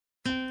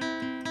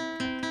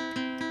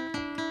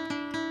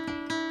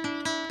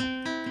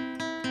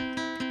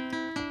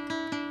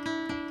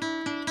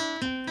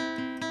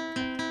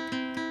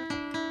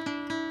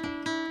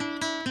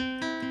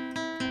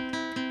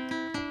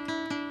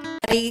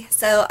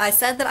So I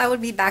said that I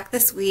would be back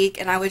this week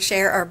and I would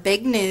share our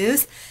big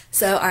news.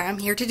 So I am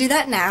here to do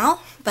that now.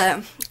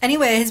 But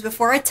anyways,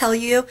 before I tell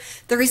you,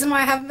 the reason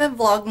why I haven't been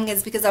vlogging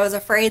is because I was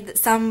afraid that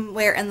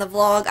somewhere in the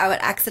vlog I would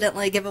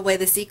accidentally give away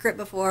the secret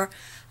before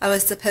I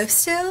was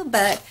supposed to.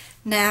 But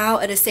now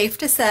it is safe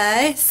to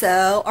say.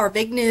 So our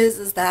big news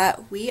is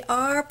that we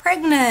are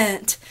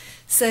pregnant.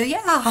 So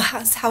yeah,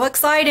 how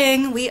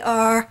exciting. We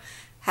are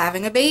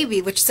having a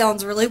baby, which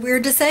sounds really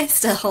weird to say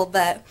still,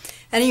 but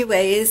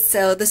anyways,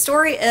 so the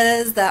story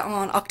is that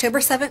on October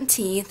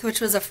 17th, which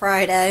was a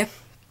Friday,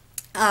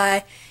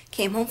 I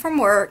came home from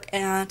work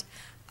and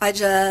I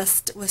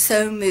just was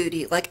so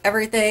moody. Like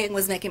everything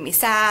was making me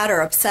sad or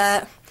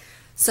upset.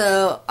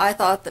 So I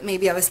thought that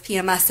maybe I was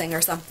PMSing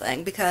or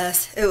something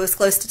because it was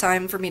close to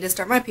time for me to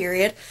start my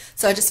period.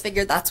 So I just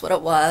figured that's what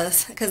it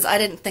was because I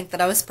didn't think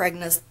that I was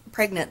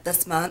pregnant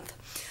this month.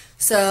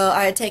 So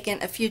I had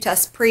taken a few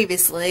tests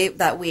previously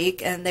that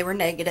week and they were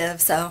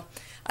negative, so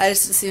I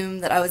just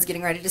assumed that I was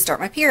getting ready to start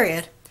my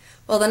period.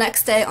 Well, the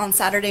next day on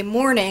Saturday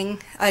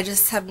morning, I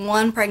just had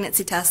one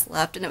pregnancy test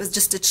left and it was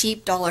just a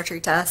cheap Dollar Tree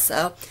test,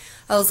 so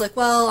I was like,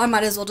 well, I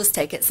might as well just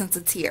take it since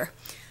it's here.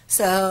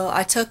 So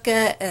I took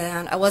it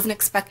and I wasn't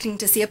expecting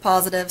to see a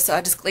positive, so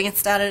I just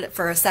glanced at it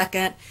for a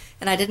second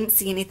and I didn't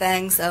see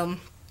anything, so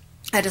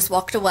I just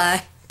walked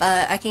away.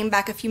 But I came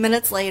back a few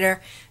minutes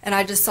later and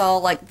I just saw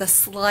like the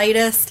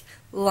slightest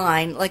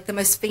line, like the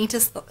most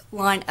faintest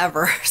line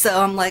ever.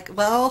 So I'm like,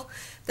 well,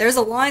 there's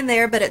a line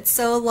there, but it's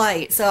so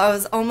light. So I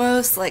was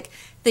almost like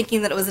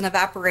thinking that it was an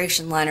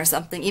evaporation line or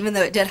something, even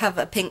though it did have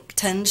a pink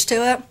tinge to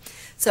it.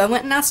 So I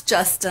went and asked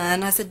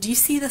Justin. I said, do you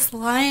see this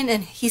line?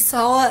 And he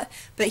saw it,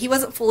 but he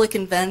wasn't fully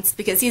convinced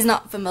because he's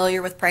not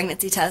familiar with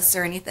pregnancy tests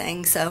or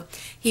anything. So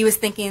he was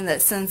thinking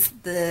that since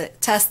the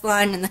test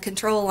line and the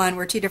control line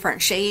were two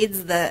different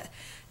shades, that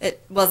it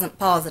wasn't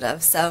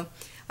positive. So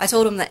I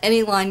told him that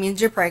any line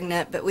means you're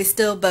pregnant, but we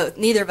still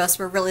neither of us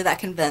were really that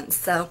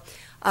convinced. So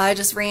I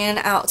just ran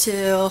out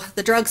to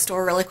the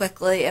drugstore really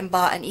quickly and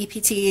bought an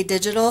EPT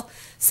digital,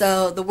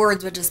 so the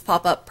words would just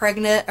pop up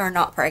pregnant or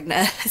not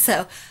pregnant.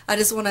 So I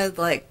just wanted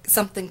like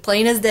something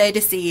plain as day to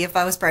see if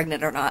I was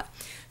pregnant or not.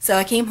 So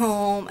I came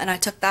home and I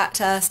took that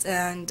test,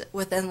 and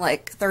within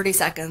like 30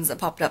 seconds it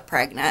popped up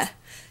pregnant.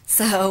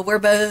 So we're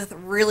both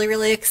really,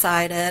 really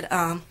excited.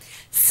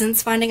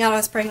 Since finding out I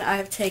was pregnant, I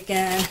have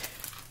taken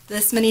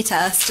this many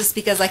tests just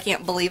because I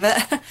can't believe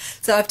it.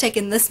 So I've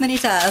taken this many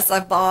tests.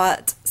 I've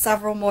bought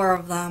several more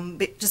of them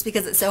just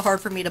because it's so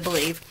hard for me to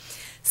believe.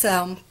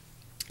 So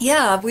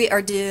yeah, we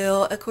are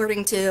due,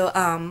 according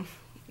to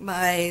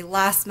my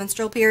last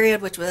menstrual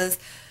period, which was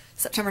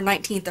September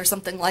 19th or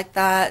something like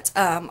that.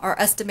 Our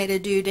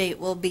estimated due date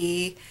will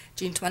be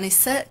June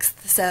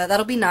 26th, so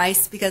that'll be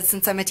nice because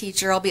since I'm a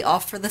teacher I'll be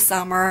off for the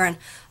summer and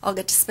I'll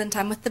get to spend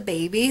time with the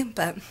baby.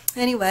 But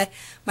anyway,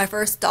 my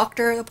first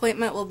doctor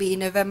appointment will be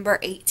November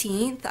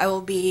 18th. I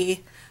will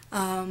be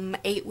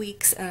 8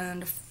 weeks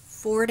and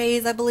 4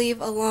 days, I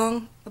believe,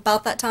 along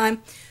about that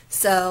time,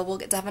 so we'll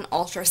get to have an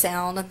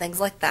ultrasound and things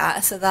like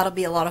that, so that'll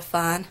be a lot of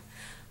fun.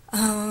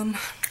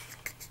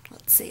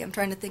 Let's see, I'm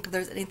trying to think if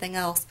there's anything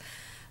else.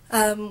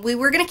 We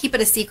were going to keep it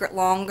a secret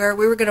longer.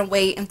 We were going to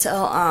wait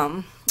until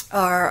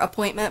our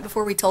appointment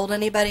before we told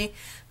anybody,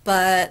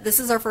 but this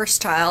is our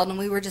first child and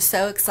we were just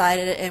so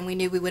excited and we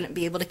knew we wouldn't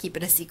be able to keep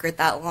it a secret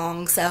that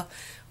long. So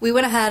we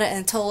went ahead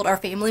and told our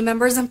family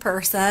members in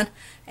person,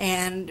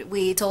 and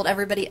we told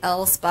everybody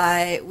else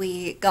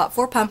we got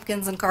 4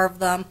 pumpkins and carved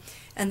them,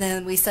 and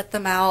then we set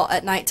them out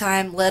at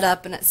nighttime, lit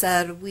up, and it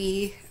said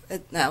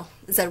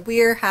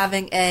we're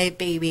having a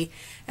baby,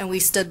 and we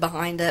stood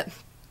behind it.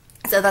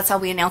 So that's how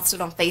we announced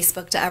it on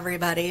Facebook to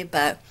everybody.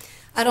 But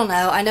I don't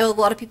know. I know a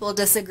lot of people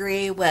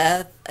disagree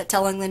with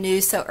telling the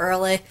news so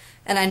early,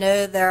 and I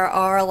know there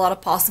are a lot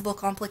of possible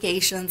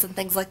complications and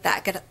things like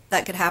that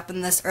could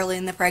happen this early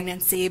in the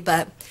pregnancy.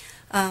 But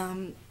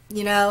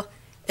you know,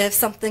 if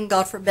something,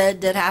 God forbid,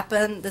 did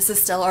happen, this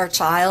is still our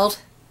child,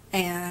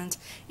 and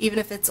even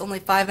if it's only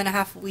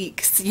 5.5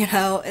 weeks, you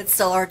know, it's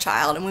still our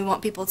child, and we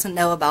want people to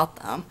know about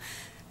them.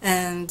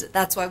 And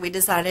that's why we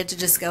decided to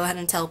just go ahead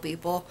and tell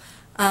people.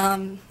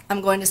 I'm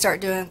going to start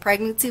doing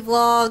pregnancy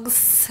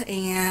vlogs,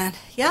 and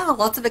yeah,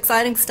 lots of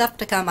exciting stuff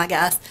to come, I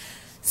guess.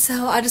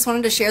 So I just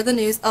wanted to share the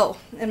news. Oh,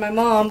 and my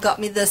mom got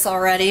me this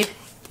already.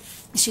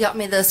 She got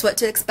me this What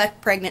to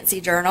Expect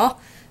pregnancy journal.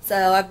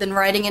 So I've been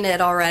writing in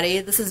it already.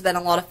 This has been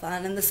a lot of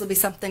fun, and this will be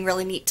something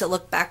really neat to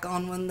look back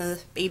on when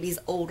the baby's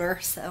older.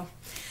 So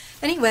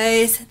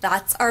anyways,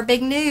 that's our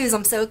big news.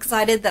 I'm so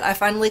excited that I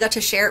finally got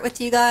to share it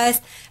with you guys,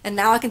 and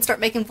now I can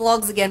start making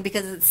vlogs again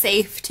because it's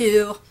safe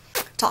to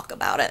talk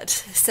about it.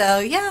 So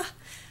yeah,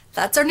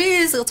 that's our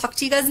news. We'll talk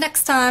to you guys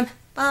next time.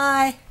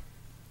 Bye.